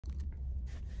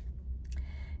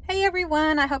Hey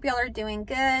everyone, I hope y'all are doing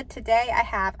good. Today I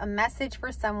have a message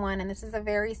for someone, and this is a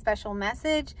very special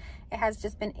message. It has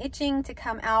just been itching to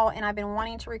come out, and I've been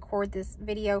wanting to record this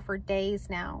video for days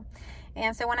now.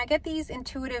 And so when I get these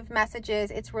intuitive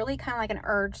messages, it's really kind of like an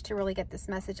urge to really get this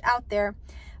message out there.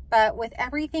 But with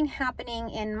everything happening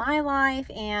in my life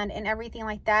and everything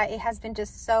like that, it has been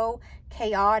just so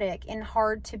chaotic and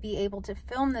hard to be able to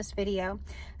film this video.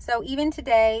 So even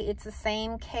today, it's the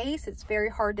same case. It's very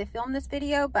hard to film this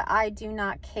video, but I do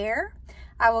not care.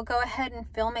 I will go ahead and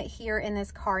film it here in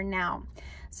this car now.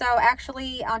 So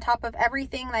actually, on top of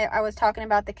everything that I was talking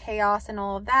about, the chaos and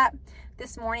all of that,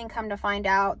 this morning, come to find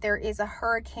out, there is a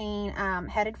hurricane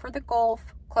headed for the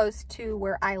Gulf close to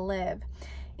where I live.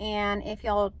 And if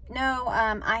y'all know,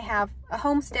 I have a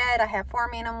homestead, I have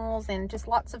farm animals, and just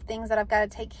lots of things that I've got to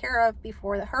take care of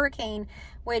before the hurricane,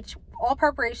 which all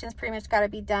preparations pretty much got to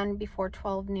be done before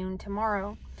 12 noon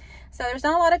tomorrow. So there's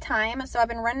not a lot of time. So I've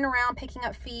been running around picking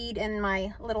up feed in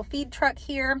my little feed truck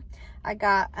here. I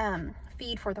got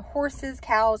feed for the horses,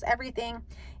 cows, everything.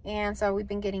 And so we've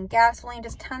been getting gasoline,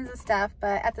 just tons of stuff.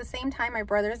 But at the same time, my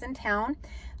brother's in town.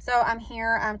 So I'm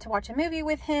here to watch a movie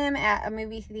with him at a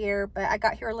movie theater, but I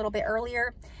got here a little bit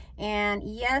earlier. And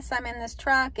yes, I'm in this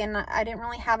truck and I didn't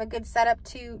really have a good setup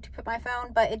to put my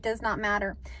phone, but it does not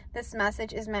matter. This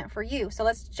message is meant for you. So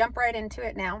let's jump right into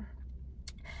it now.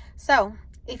 So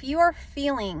if you are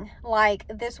feeling like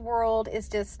this world is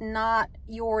just not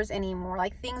yours anymore,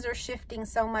 like things are shifting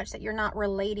so much that you're not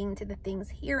relating to the things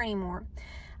here anymore,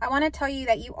 I want to tell you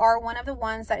that you are one of the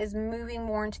ones that is moving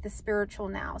more into the spiritual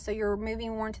now. So you're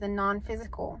moving more into the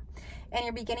non-physical, and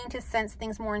you're beginning to sense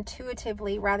things more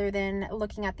intuitively rather than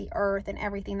looking at the earth and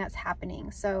everything that's happening.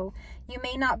 So you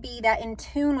may not be that in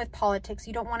tune with politics.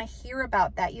 You don't want to hear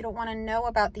about that. You don't want to know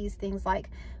about these things, like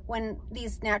when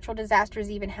these natural disasters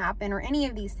even happen or any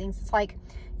of these things. It's like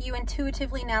you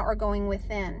intuitively now are going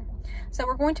within. So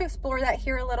we're going to explore that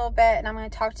here a little bit, and I'm going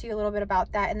to talk to you a little bit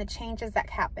about that and the changes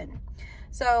that happen.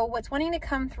 So what's wanting to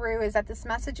come through is that this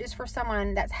message is for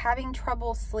someone that's having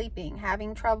trouble sleeping,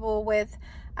 having trouble with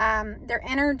their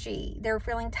energy. They're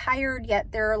feeling tired,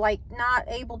 yet they're like not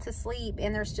able to sleep,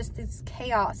 and there's just this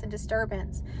chaos and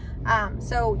disturbance.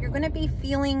 So you're going to be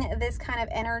feeling this kind of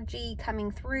energy coming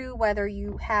through, whether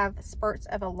you have spurts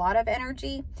of a lot of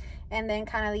energy and then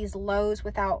kind of these lows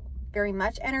without very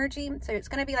much energy. So it's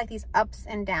going to be like these ups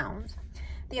and downs.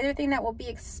 The other thing that will be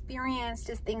experienced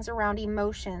is things around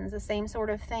emotions, the same sort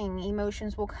of thing.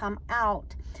 Emotions will come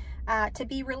out to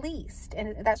be released.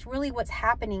 And that's really what's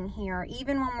happening here.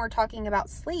 Even when we're talking about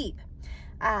sleep,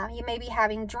 you may be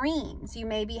having dreams. You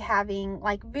may be having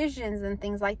like visions and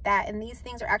things like that. And these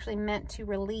things are actually meant to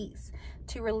release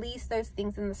those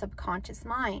things in the subconscious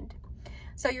mind.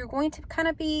 So you're going to kind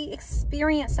of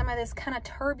experience some of this kind of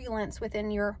turbulence within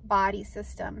your body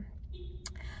system.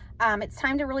 It's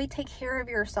time to really take care of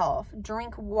yourself.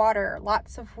 Drink water,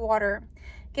 lots of water.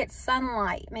 Get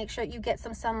sunlight. Make sure you get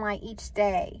some sunlight each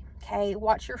day. Okay,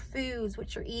 watch your foods,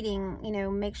 what you're eating. You know,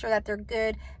 make sure that they're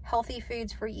good, healthy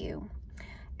foods for you.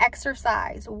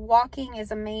 Exercise. Walking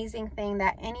is an amazing thing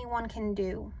that anyone can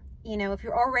do. You know, if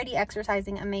you're already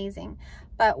exercising, amazing.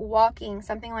 But walking,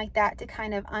 something like that to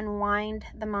kind of unwind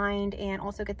the mind and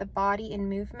also get the body in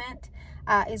movement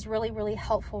is really, really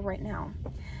helpful right now.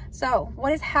 So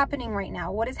what is happening right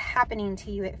now? What is happening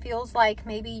to you? It feels like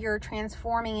maybe you're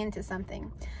transforming into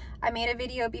something. I made a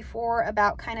video before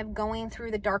about kind of going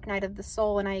through the dark night of the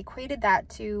soul, and I equated that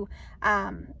to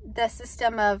the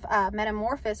system of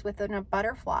metamorphosis within a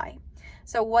butterfly.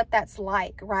 So what that's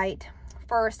like, right?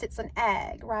 First, it's an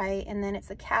egg, right? And then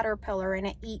it's a caterpillar, and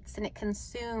it eats and it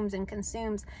consumes and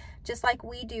consumes. Just like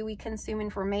we do, we consume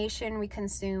information, we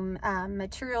consume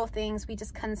material things, we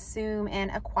just consume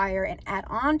and acquire and add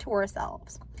on to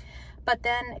ourselves. But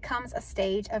then comes a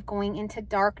stage of going into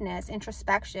darkness,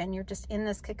 introspection. You're just in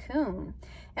this cocoon.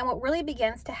 And what really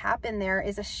begins to happen there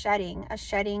is a shedding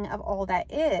of all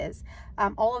that is.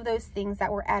 All of those things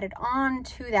that were added on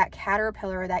to that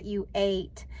caterpillar that you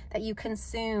ate, that you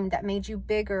consumed, that made you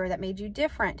bigger, that made you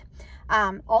different.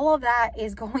 All of that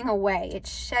is going away.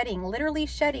 It's shedding, literally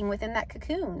shedding within that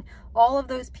cocoon. All of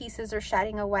those pieces are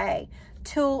shedding away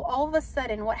till all of a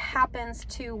sudden what happens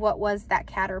to what was that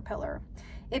caterpillar?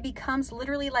 It becomes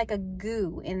literally like a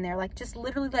goo in there, like just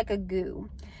literally like a goo.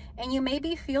 And you may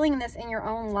be feeling this in your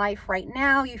own life right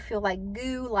now. You feel like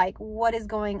goo, like what is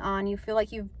going on? You feel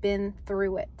like you've been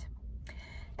through it.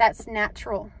 That's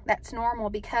natural. That's normal,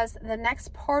 because the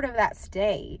next part of that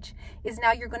stage is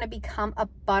now you're going to become a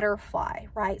butterfly,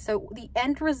 right? So the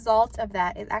end result of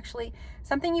that is actually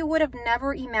something you would have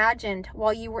never imagined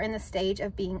while you were in the stage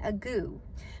of being a goo.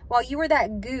 while you were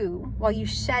that goo, while you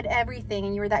shed everything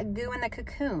and you were that goo in the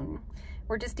cocoon,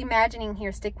 we're just imagining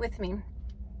here, stick with me.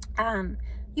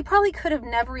 You probably could have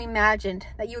never imagined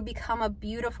that you would become a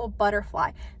beautiful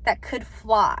butterfly that could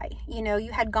fly. You know,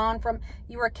 you had gone from,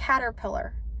 you were a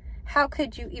caterpillar. How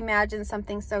could you imagine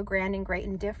something so grand and great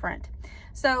and different?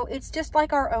 So it's just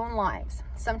like our own lives.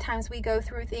 Sometimes we go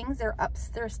through things, there are ups,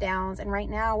 there's downs, and right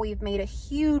now we've made a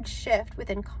huge shift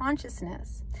within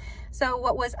consciousness. So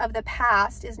what was of the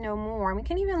past is no more. We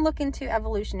can even look into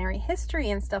evolutionary history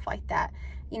and stuff like that.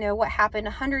 You know, what happened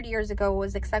 100 years ago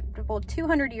was acceptable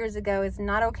 200 years ago is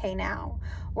not okay now.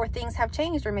 Or things have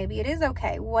changed, or maybe it is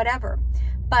okay, whatever.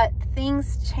 But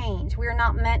things change. We're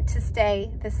not meant to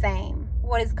stay the same.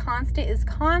 What is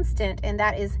constant, and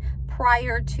that is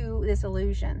prior to this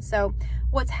illusion. So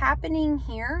what's happening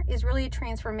here is really a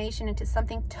transformation into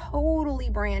something totally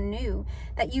brand new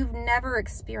that you've never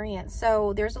experienced.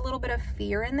 So there's a little bit of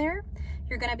fear in there.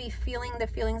 You're going to be feeling the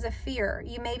feelings of fear.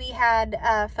 You maybe had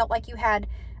felt like you had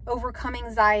overcome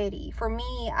anxiety. For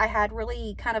me, I had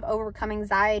really kind of overcome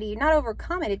anxiety, not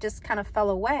overcome it, it just kind of fell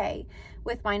away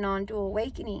with my non-dual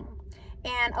awakening.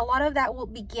 And a lot of that will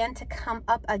begin to come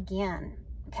up again.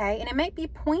 Okay, and it might be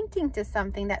pointing to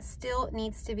something that still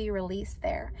needs to be released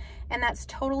there. And that's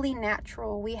totally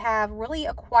natural. We have really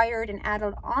acquired and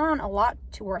added on a lot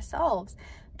to ourselves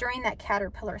during that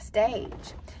caterpillar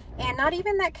stage. And not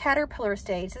even that caterpillar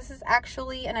stage. This is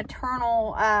actually an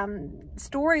eternal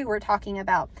story we're talking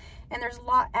about. And there's a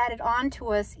lot added on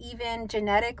to us, even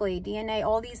genetically, DNA,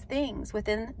 all these things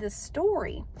within this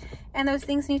story. And those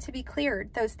things need to be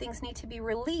cleared. Those things need to be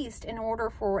released in order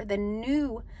for the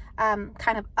new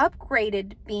kind of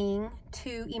upgraded being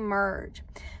to emerge.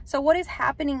 So what is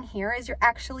happening here is you're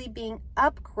actually being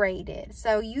upgraded.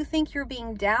 So you think you're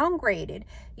being downgraded.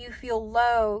 You feel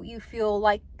low. You feel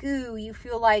like goo. You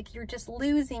feel like you're just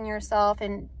losing yourself,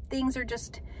 and things are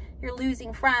just, you're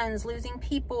losing friends, losing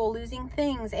people, losing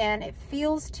things, and it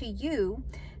feels to you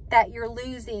that you're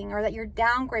losing, or that you're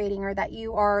downgrading, or that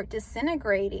you are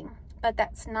disintegrating. But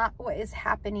that's not what is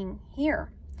happening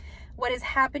here. What is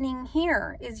happening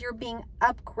here is you're being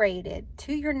upgraded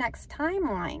to your next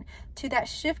timeline, to that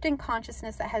shift in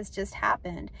consciousness that has just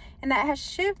happened. And that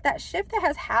shift that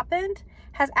has happened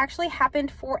has actually happened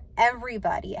for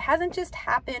everybody. It hasn't just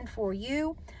happened for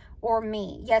you or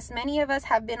me. Yes, many of us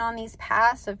have been on these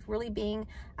paths of really being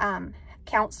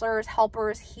counselors,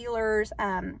 helpers, healers,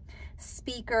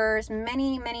 speakers.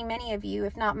 Many of you,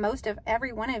 if not most of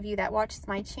every one of you that watches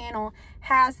my channel,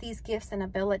 has these gifts and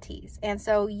abilities. And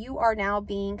so you are now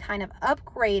being kind of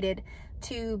upgraded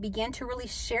to begin to really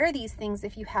share these things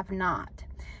if you have not.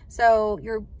 So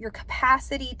your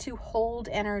capacity to hold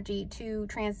energy, to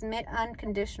transmit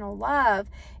unconditional love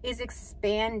is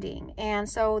expanding. And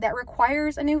so that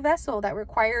requires a new vessel, that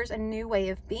requires a new way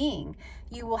of being.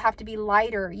 You will have to be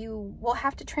lighter. You will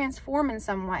have to transform in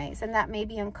some ways. And that may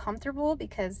be uncomfortable,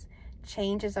 because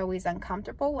change is always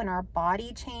uncomfortable. When our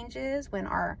body changes, when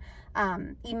our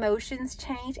emotions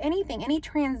change, anything, any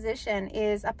transition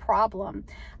is a problem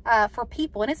for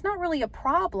people. And it's not really a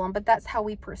problem, but that's how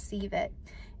we perceive it.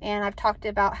 And I've talked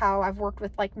about how I've worked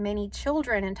with like many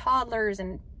children and toddlers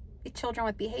and children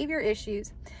with behavior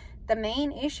issues. The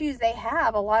main issues they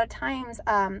have a lot of times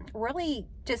really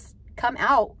just come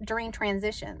out during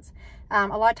transitions. A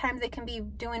lot of times they can be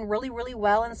doing really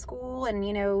well in school and,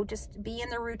 you know, just be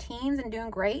in their routines and doing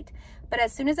great. But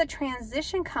as soon as a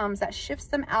transition comes that shifts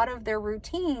them out of their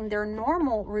routine, their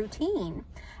normal routine,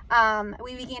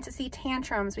 we begin to see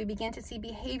tantrums, we begin to see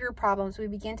behavior problems, we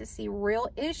begin to see real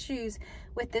issues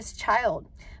with this child.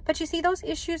 But you see, those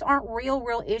issues aren't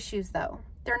real issues though.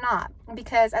 They're not,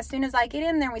 because as soon as I get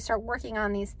in there and we start working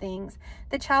on these things,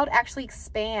 the child actually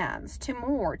expands to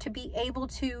more, to be able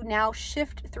to now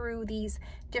shift through these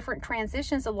different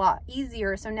transitions a lot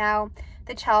easier. So now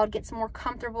the child gets more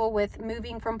comfortable with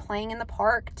moving from playing in the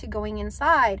park to going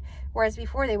inside, whereas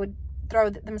before they would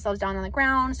throw themselves down on the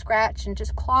ground, scratch, and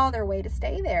just claw their way to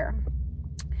stay there.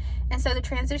 And so the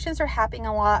transitions are happening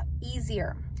a lot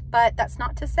easier. But that's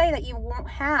not to say that you won't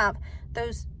have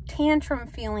those tantrum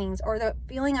feelings, or the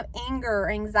feeling of anger or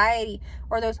anxiety,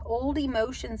 or those old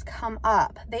emotions come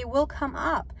up. They will come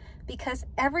up because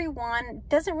everyone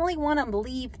doesn't really want to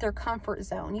leave their comfort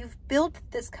zone. You've built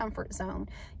this comfort zone.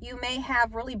 You may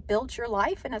have really built your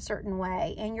life in a certain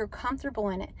way and you're comfortable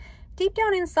in it. Deep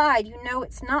down inside, you know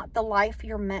it's not the life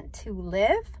you're meant to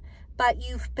live, but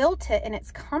you've built it and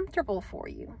it's comfortable for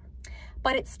you.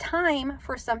 But it's time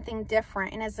for something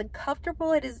different. And as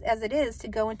uncomfortable as it is to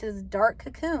go into this dark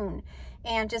cocoon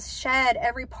and just shed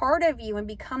every part of you and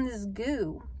become this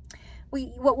goo,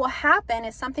 what will happen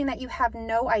is something that you have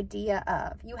no idea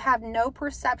of. You have no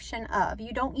perception of.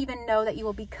 You don't even know that you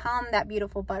will become that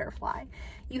beautiful butterfly.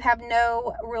 You have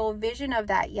no real vision of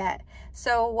that yet.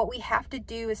 So what we have to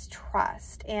do is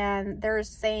trust. And there's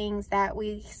sayings that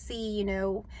we see, you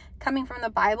know, coming from the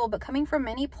Bible, but coming from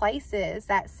many places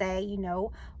that say, you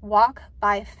know, walk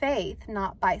by faith,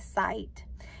 not by sight.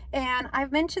 And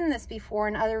I've mentioned this before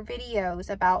in other videos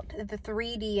about the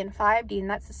 3D and 5D, and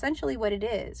that's essentially what it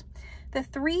is. The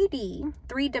 3D,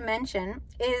 3D,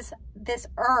 is this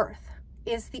earth,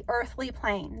 is the earthly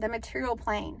plane, the material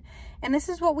plane. And this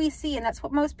is what we see, and that's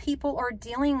what most people are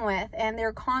dealing with, and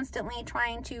they're constantly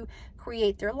trying to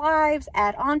create their lives,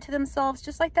 add on to themselves,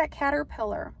 just like that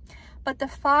caterpillar. But the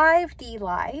 5D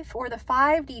life, or the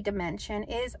 5D dimension,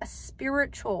 is a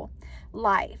spiritual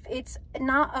life. It's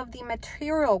not of the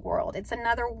material world. It's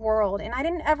another world. And I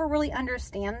didn't ever really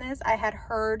understand this. I had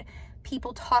heard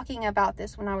people talking about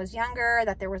this when I was younger,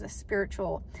 that there was a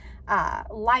spiritual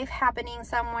life happening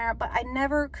somewhere, but I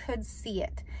never could see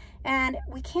it. And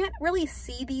we can't really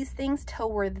see these things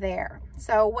till we're there.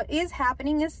 So what is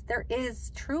happening is there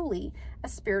is truly a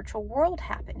spiritual world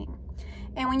happening.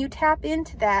 And when you tap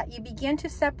into that, you begin to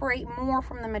separate more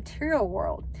from the material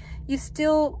world. You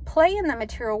still play in the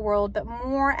material world, but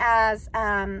more as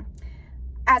a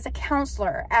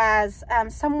counselor, as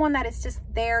someone that is just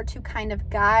there to kind of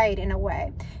guide in a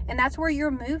way. And that's where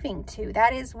you're moving to.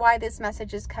 That is why this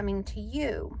message is coming to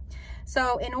you.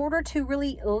 So in order to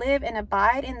really live and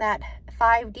abide in that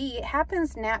 5D, it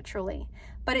happens naturally.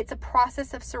 But it's a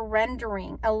process of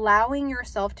surrendering, allowing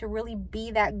yourself to really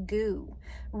be that goo,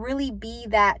 really be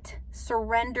that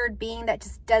surrendered being that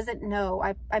just doesn't know.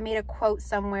 I made a quote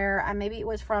somewhere, maybe it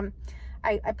was from,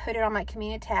 I put it on my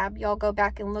community tab. Y'all go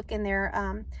back and look in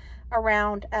there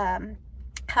around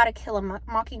How to Kill a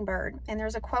Mockingbird. And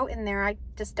there's a quote in there, I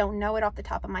just don't know it off the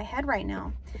top of my head right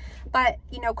now. But,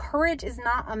 you know, courage is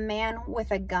not a man with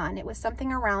a gun. It was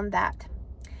something around that.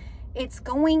 It's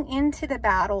going into the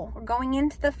battle or going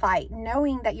into the fight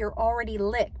knowing that you're already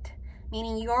licked,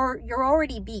 meaning you're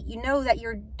already beat. You know that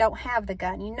you don't have the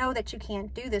gun. You know that you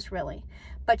can't do this really,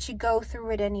 but you go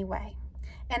through it anyway.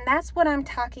 And that's what I'm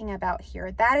talking about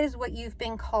here. That is what you've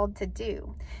been called to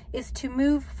do, is to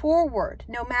move forward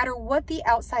no matter what the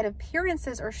outside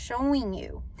appearances are showing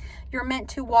you. You're meant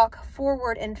to walk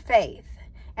forward in faith.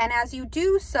 And as you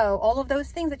do so, all of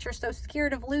those things that you're so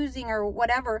scared of losing or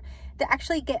whatever, they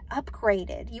actually get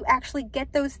upgraded. You actually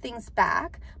get those things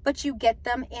back, but you get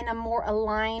them in a more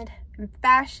aligned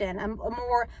fashion, a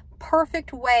more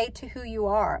perfect way to who you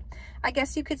are. I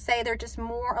guess you could say they're just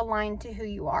more aligned to who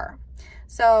you are.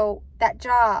 So that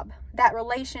job, that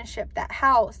relationship, that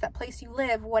house, that place you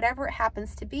live, whatever it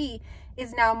happens to be,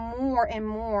 is now more and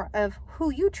more of who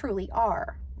you truly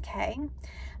are, okay?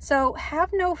 So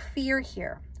have no fear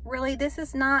here. Really, this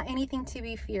is not anything to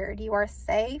be feared. You are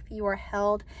safe, you are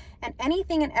held, and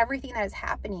anything and everything that is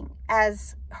happening,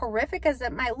 as horrific as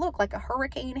it might look, like a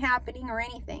hurricane happening or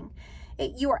anything,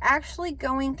 you are actually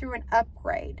going through an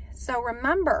upgrade. So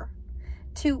remember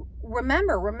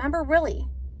really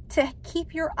to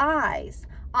keep your eyes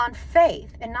on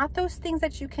faith and not those things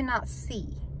that you cannot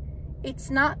see.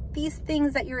 It's not these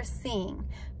things that you're seeing.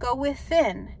 Go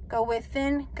within, go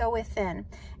within, go within.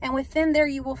 And within there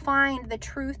you will find the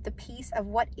truth, the peace of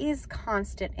what is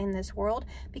constant in this world,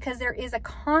 because there is a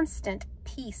constant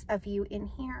piece of you in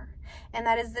here. And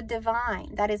that is the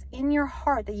divine, that is in your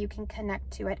heart that you can connect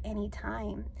to at any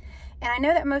time. And I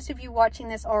know that most of you watching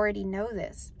this already know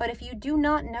this, but if you do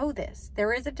not know this,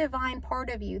 there is a divine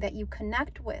part of you that you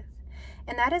connect with.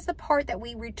 And that is the part that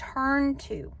we return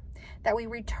to.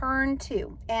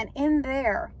 And in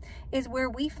there is where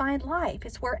we find life.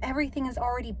 It's where everything is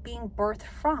already being birthed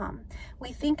from.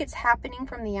 We think it's happening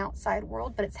from the outside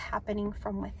world, but it's happening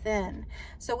from within.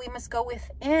 So we must go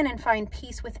within and find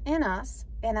peace within us,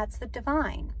 and that's the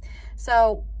divine.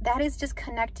 So that is just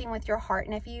connecting with your heart.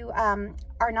 And if you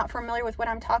are not familiar with what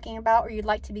I'm talking about, or you'd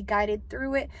like to be guided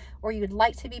through it, or you'd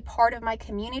like to be part of my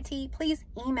community, please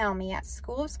email me at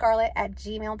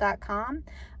schoolofscarlet@gmail.com.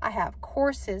 I have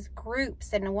courses,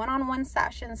 groups, and one-on-one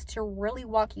sessions to really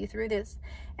walk you through this.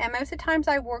 And most of the times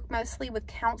I work mostly with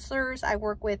counselors. I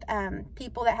work with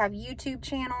people that have YouTube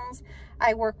channels.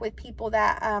 I work with people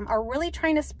that are really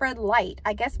trying to spread light.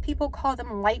 I guess people call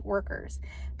them light workers.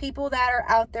 People that are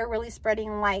out there really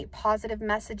spreading light, positive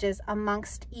messages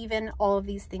amongst even all of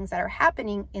these things that are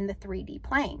happening in the 3D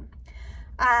plane.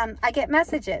 I get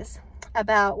messages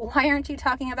about, why aren't you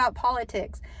talking about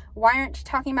politics? Why aren't you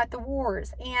talking about the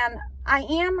wars? And I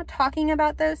am talking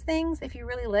about those things if you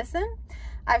really listen,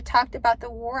 I've talked about the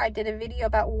war. I did a video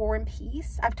about war and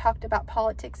peace. I've talked about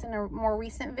politics in a more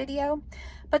recent video.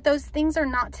 But those things are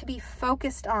not to be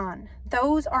focused on.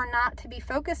 Those are not to be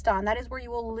focused on. That is where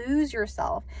you will lose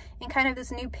yourself in kind of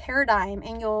this new paradigm,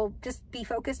 and you'll just be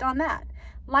focused on that.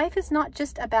 Life is not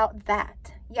just about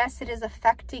that. Yes, it is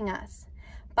affecting us.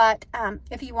 But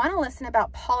if you want to listen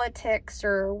about politics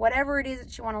or whatever it is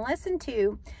that you want to listen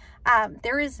to,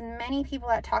 there is many people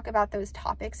that talk about those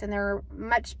topics, and they're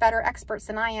much better experts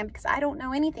than I am, because I don't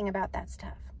know anything about that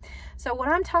stuff. So what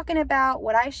I'm talking about,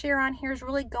 what I share on here, is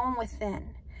really going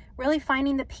within, really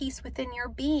finding the peace within your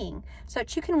being so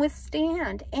that you can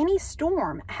withstand any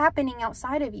storm happening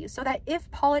outside of you, so that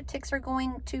if politics are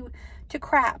going to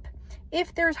crap,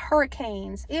 if there's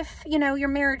hurricanes, if, you know, your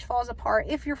marriage falls apart,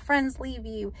 if your friends leave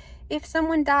you, if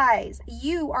someone dies,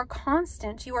 you are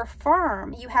constant, you are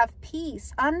firm, you have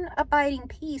peace, unabiding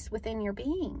peace within your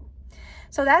being.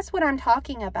 So that's what I'm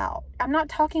talking about. I'm not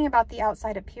talking about the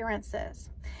outside appearances.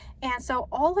 And so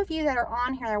all of you that are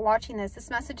on here that are watching this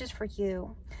message is for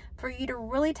you to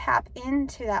really tap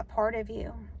into that part of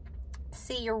you.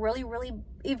 See, you're really, really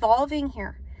evolving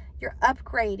here. You're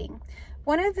upgrading.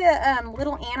 One of the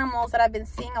little animals that I've been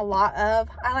seeing a lot of,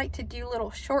 I like to do little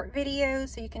short videos,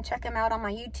 so you can check them out on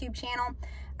my YouTube channel.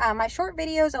 My short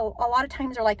videos a lot of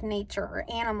times are like nature or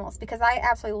animals, because I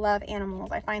absolutely love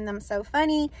animals. I find them so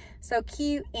funny, so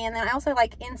cute, and then I also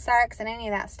like insects and any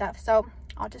of that stuff. So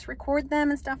I'll just record them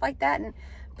and stuff like that and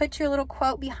put your little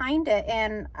quote behind it,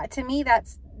 and to me that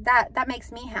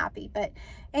makes me happy. But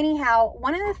anyhow,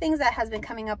 one of the things that has been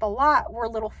coming up a lot were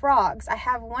little frogs. I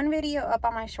have one video up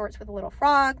on my shorts with a little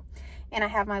frog, and I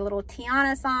have my little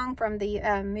Tiana song from the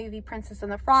movie Princess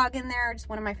and the Frog in there, just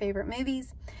one of my favorite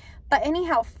movies. But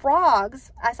anyhow,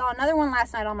 frogs, I saw another one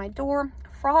last night on my door.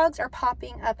 Frogs are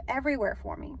popping up everywhere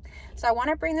for me. So I want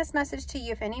to bring this message to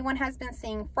you. If anyone has been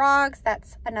seeing frogs,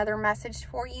 that's another message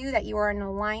for you, that you are in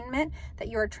alignment, that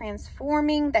you are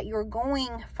transforming, that you're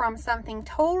going from something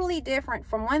totally different,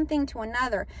 from one thing to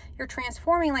another. You're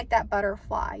transforming like that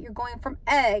butterfly. You're going from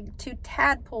egg to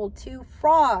tadpole to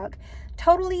frog.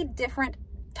 Totally different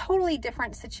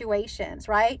situations,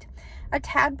 right? A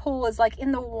tadpole is like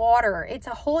in the water. It's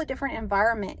a whole different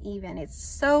environment even. It's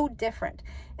so different.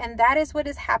 And that is what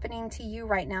is happening to you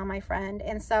right now, my friend.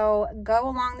 And so go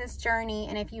along this journey.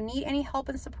 And if you need any help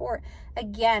and support,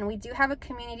 again, we do have a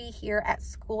community here at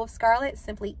School of Scarlet.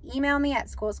 Simply email me at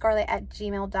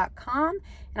schoolofscarlet@gmail.com,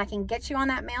 and I can get you on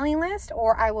that mailing list,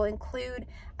 or I will include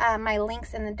my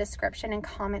links in the description and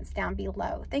comments down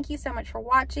below. Thank you so much for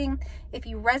watching. If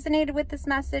you resonated with this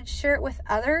message, share it with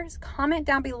others. Comment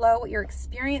down below what your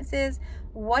experience is,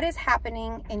 what is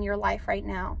happening in your life right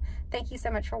now. Thank you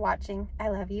so much for watching. I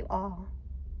love you all.